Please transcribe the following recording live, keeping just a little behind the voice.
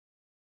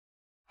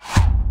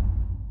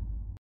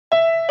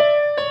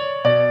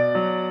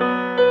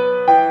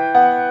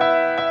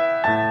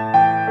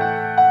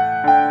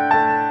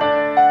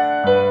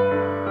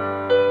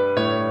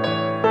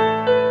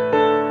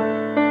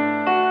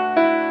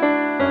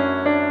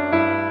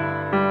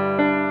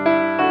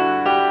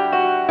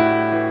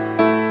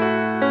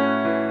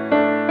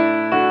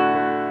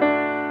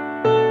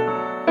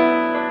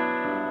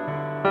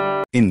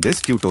In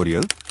this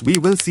tutorial, we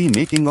will see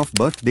making of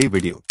birthday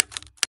video.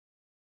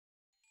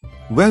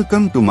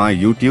 Welcome to my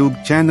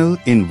YouTube channel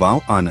in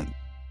Wow Anand.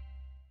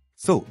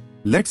 So,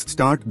 let's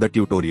start the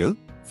tutorial.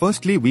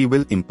 Firstly, we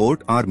will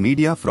import our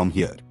media from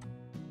here.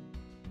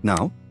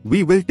 Now,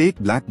 we will take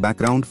black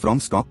background from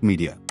stock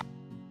media.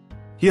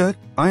 Here,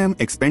 I am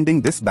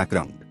expanding this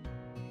background.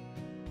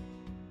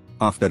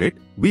 After it,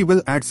 we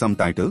will add some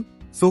title,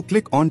 so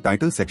click on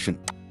title section.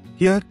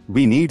 Here,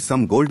 we need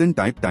some golden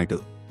type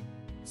title.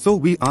 So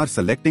we are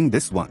selecting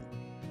this one.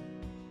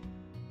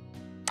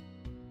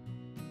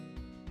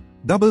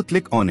 Double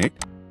click on it,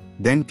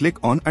 then click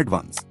on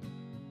advance.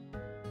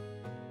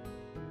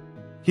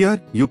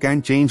 Here, you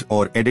can change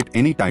or edit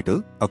any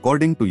title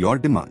according to your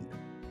demand.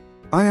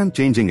 I am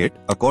changing it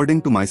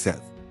according to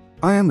myself.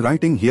 I am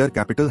writing here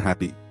capital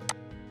happy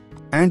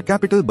and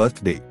capital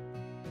birthday.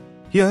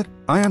 Here,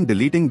 I am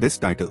deleting this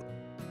title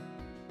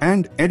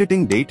and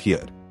editing date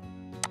here,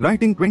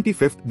 writing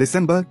 25th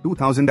December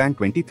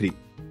 2023.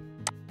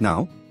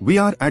 Now, we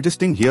are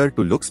adjusting here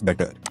to looks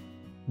better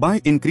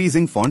by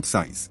increasing font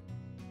size.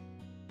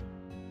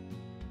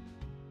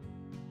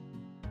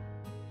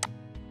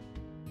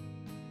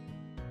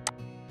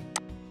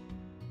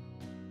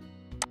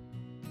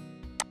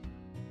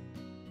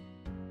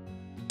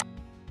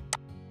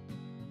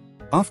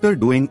 After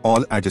doing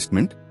all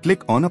adjustment,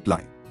 click on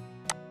apply.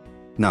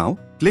 Now,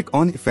 click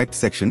on effect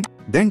section,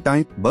 then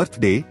type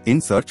birthday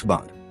in search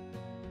bar.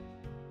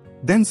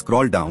 Then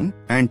scroll down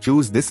and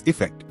choose this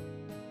effect.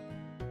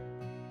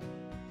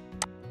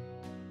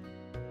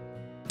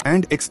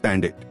 And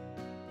expand it.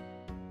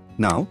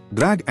 Now,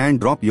 drag and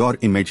drop your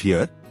image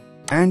here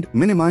and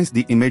minimize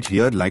the image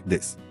here like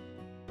this.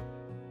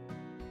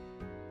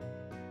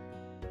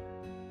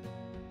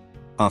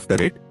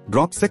 After it,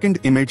 drop second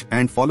image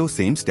and follow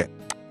same step.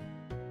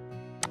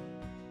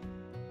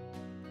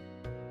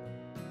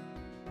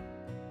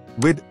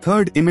 With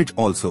third image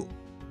also.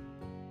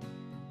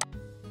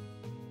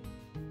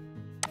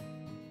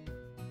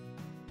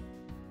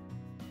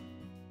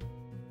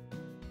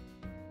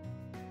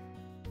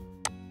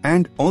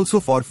 And also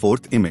for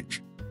fourth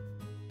image.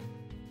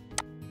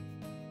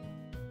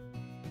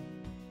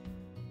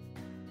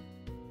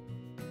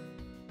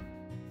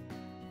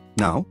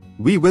 Now,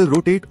 we will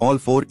rotate all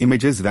four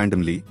images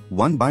randomly,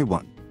 one by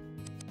one.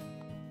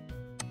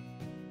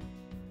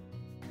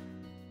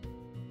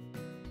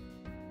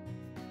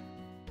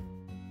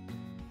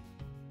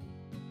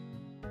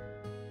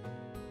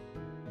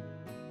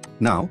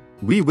 Now,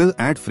 we will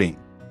add frame.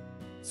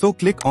 So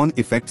click on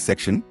effect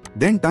section,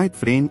 then type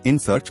frame in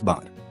search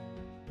bar.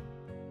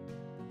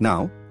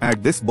 Now,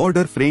 add this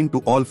border frame to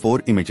all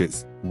four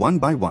images, one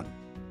by one.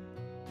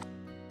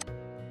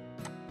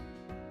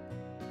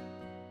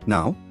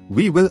 Now,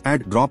 we will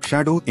add drop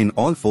shadow in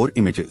all four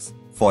images.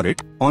 For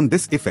it, on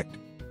this effect.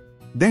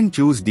 Then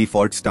choose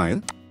default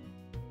style.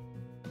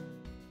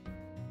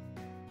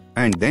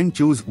 And then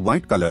choose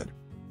white color.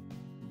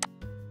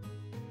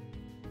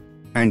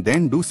 And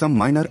then do some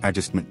minor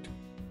adjustment.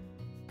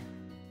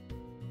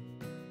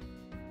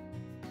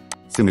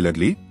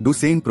 Similarly, do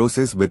same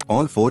process with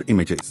all four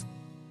images.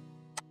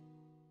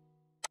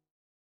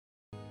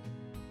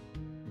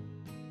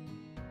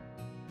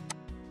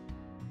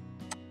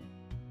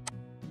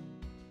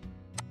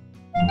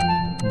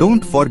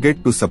 Don't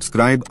forget to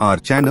subscribe our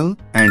channel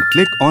and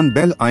click on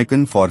bell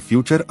icon for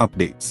future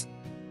updates.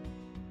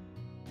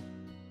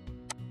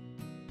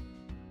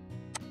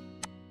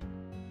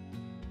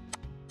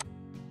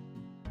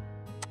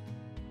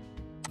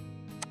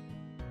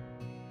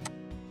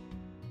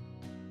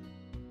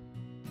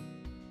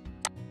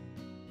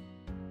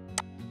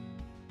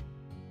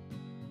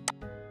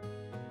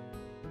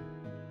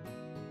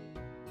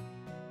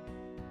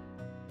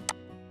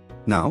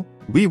 Now,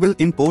 we will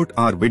import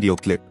our video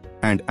clip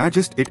and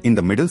adjust it in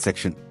the middle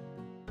section.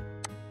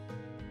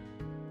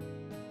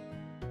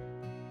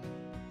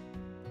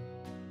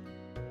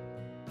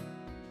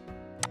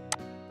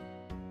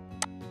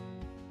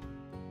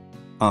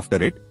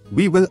 After it,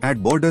 we will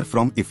add border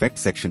from effect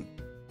section.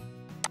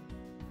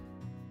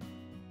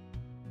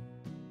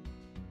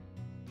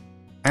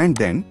 And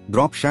then,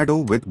 drop shadow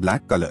with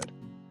black color.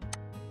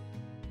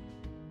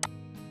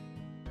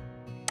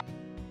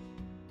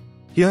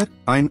 Here,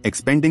 I'm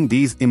expanding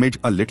these image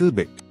a little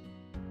bit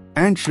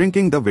and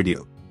shrinking the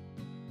video.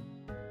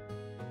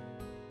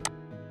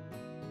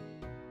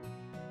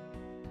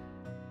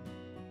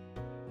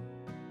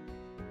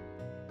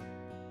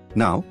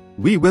 Now,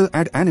 we will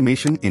add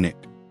animation in it.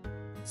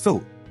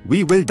 So,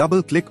 we will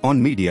double click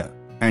on media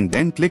and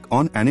then click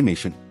on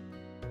animation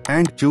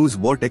and choose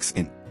vortex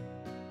in.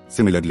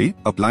 Similarly,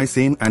 apply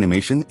same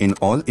animation in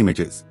all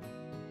images.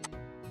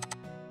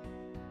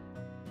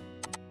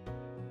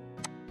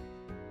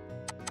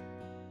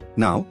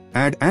 Now,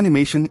 add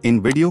animation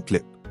in video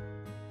clip.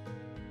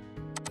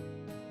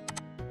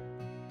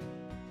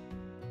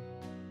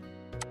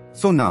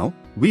 So now,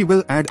 we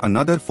will add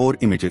another 4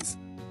 images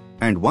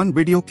and one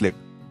video clip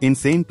in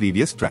same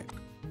previous track.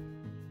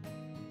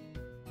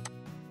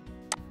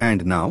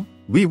 And now,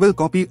 we will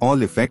copy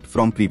all effect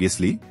from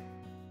previously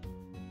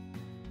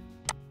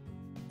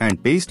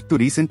and paste to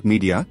recent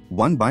media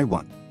one by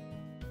one.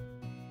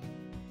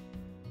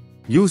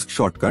 Use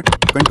shortcut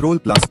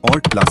Ctrl plus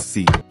Alt plus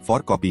C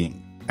for copying,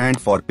 and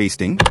for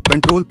pasting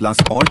Ctrl plus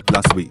Alt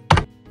plus V.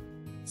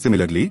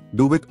 Similarly,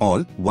 do it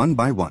all one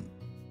by one.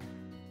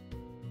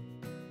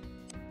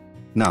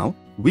 Now,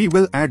 we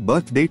will add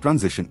birthday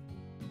transition.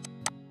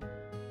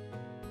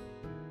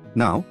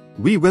 Now,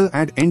 we will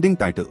add ending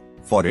title.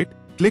 For it,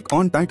 click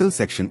on title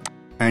section,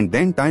 and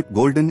then type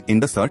golden in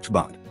the search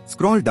bar.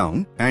 Scroll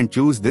down and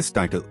choose this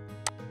title.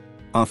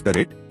 After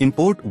it,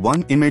 import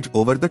one image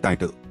over the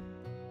title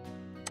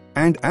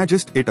and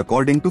adjust it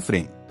according to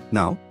frame.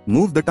 Now,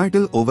 move the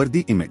title over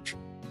the image.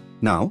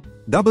 Now,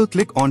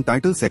 double-click on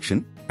title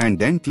section and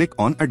then click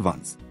on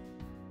advance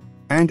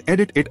and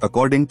edit it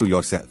according to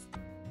yourself.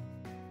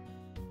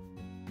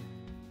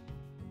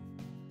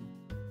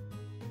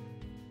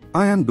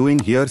 I am doing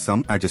here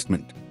some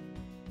adjustment,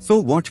 so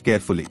watch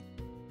carefully.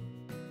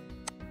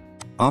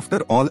 After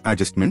all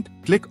adjustment,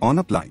 click on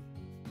apply.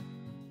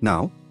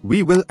 Now,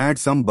 we will add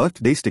some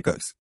birthday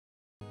stickers.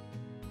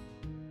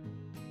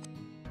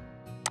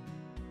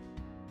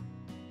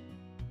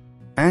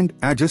 And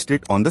adjust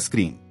it on the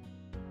screen.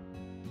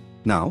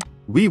 Now,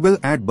 we will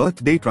add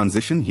birthday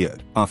transition here.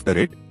 After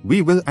it,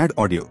 we will add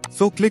audio.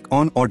 So click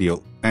on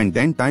audio and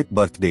then type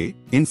birthday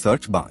in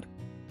search bar.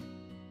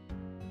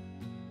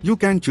 You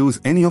can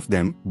choose any of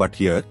them, but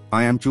here,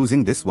 I am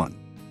choosing this one.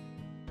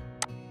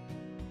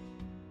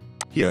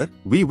 Here,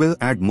 we will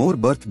add more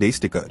birthday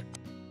sticker.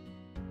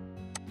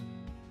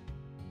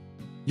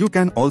 You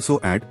can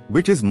also add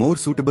which is more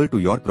suitable to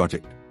your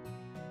project.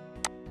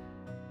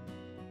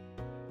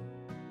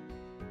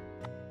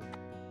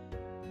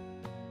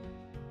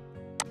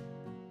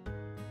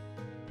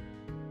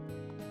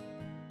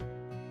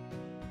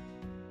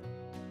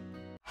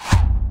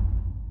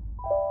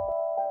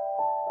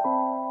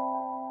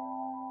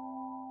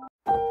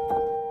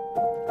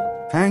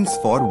 Thanks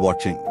for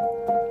watching.